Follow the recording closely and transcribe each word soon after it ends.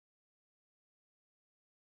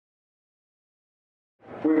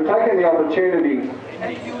We've taken the opportunity,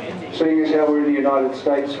 seeing as how we're in the United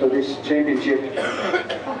States for this championship,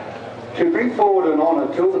 to bring forward and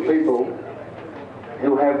honour two of the people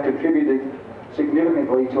who have contributed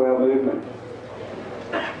significantly to our movement.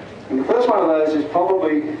 And the first one of those is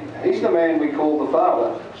probably, he's the man we call the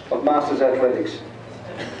father of Masters Athletics.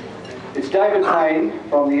 It's David Payne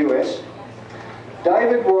from the US.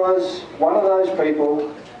 David was one of those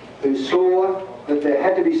people who saw that there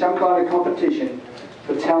had to be some kind of competition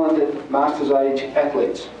for talented Masters age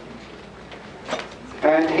athletes.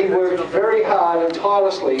 And he worked very hard and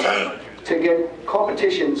tirelessly to get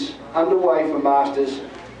competitions underway for Masters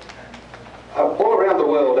all around the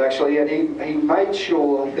world actually, and he made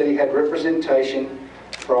sure that he had representation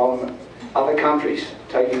from other countries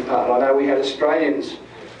taking part. I know we had Australians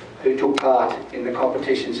who took part in the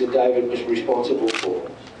competitions that David was responsible for.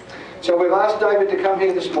 So we've asked David to come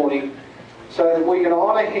here this morning so that we can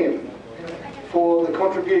honour him for the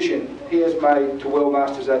contribution he has made to World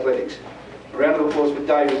Masters Athletics. A round of applause for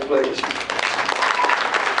David, please.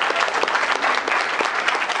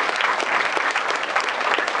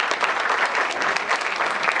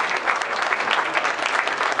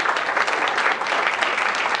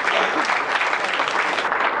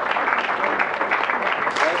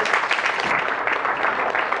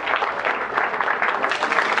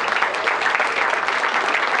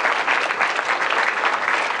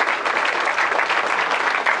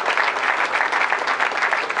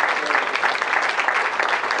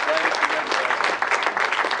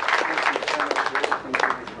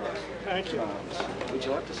 Thank you. Would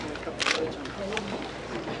you like to say a couple of words on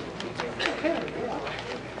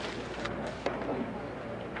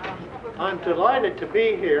I'm delighted to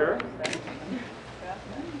be here.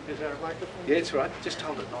 Is that a microphone? Yeah, it's right. Just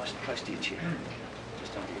hold it nice and close to your chin.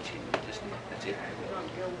 Just under your chin. Just there. That's it.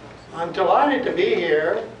 I'm delighted to be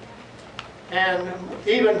here, and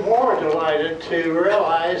even more delighted to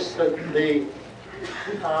realize that the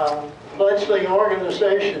fledgling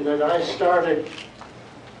organization that I started,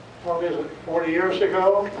 what is it, 40 years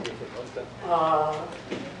ago,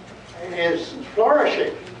 is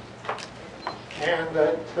flourishing, and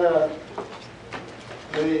that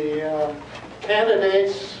the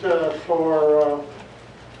candidates for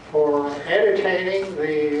entertaining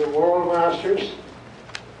the World Masters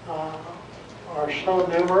are so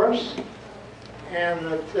numerous, and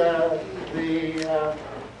that the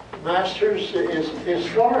Masters is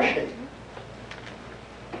flourishing.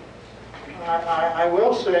 I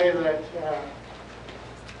will say that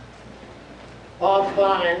Bob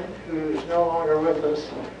Fine, who's no longer with us,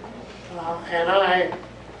 and I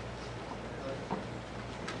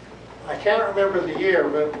can't remember the year,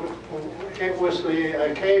 but it was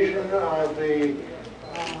the occasion of the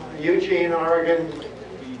Eugene, Oregon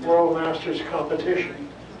World Masters competition.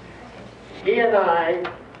 He and I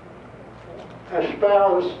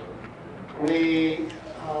espoused the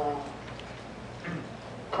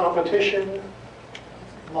competition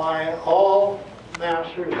by all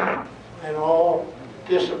masters and all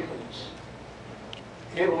disciplines.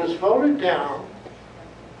 It was voted down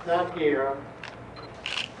that year,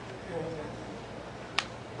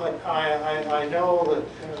 but I know that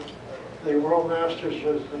the World Masters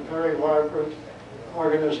was a very vibrant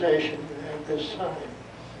organization at this time.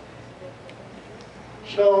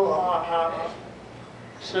 So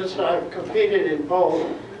since I've competed in both,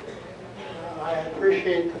 I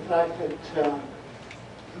appreciate the fact that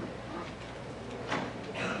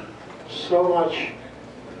so much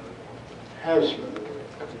has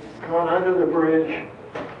gone under the bridge,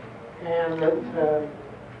 and that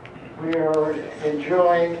we are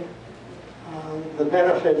enjoying the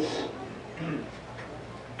benefits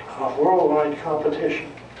of worldwide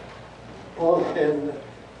competition, both in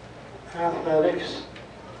athletics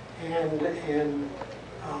and in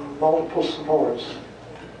multiple sports.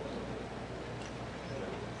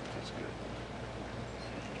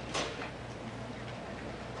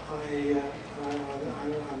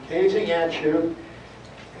 I'm gazing at you,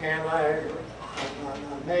 and I'm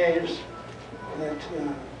amazed that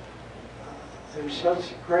there's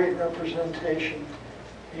such great representation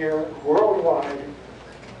here worldwide,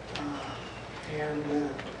 and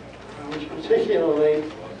I was particularly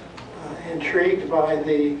intrigued by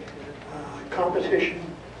the competition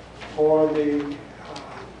for the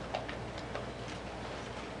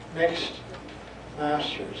next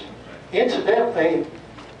Masters. Incidentally,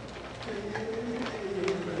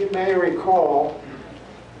 you may recall,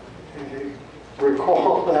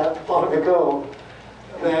 that long ago,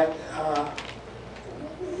 that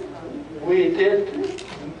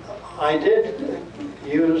I did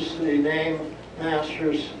use the name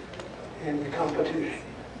Masters in the competition.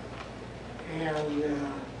 and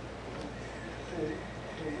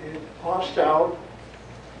it lost out,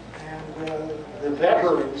 and the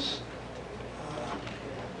veterans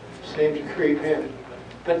seem to creep in.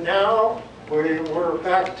 But now we're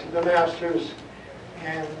back to the Masters,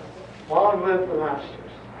 and long live the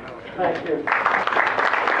Masters. Thank you.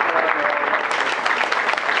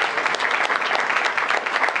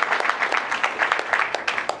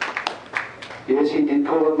 Yes, he did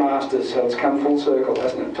call it Masters, so it's come full circle,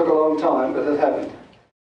 hasn't it? It took a long time, but it happened.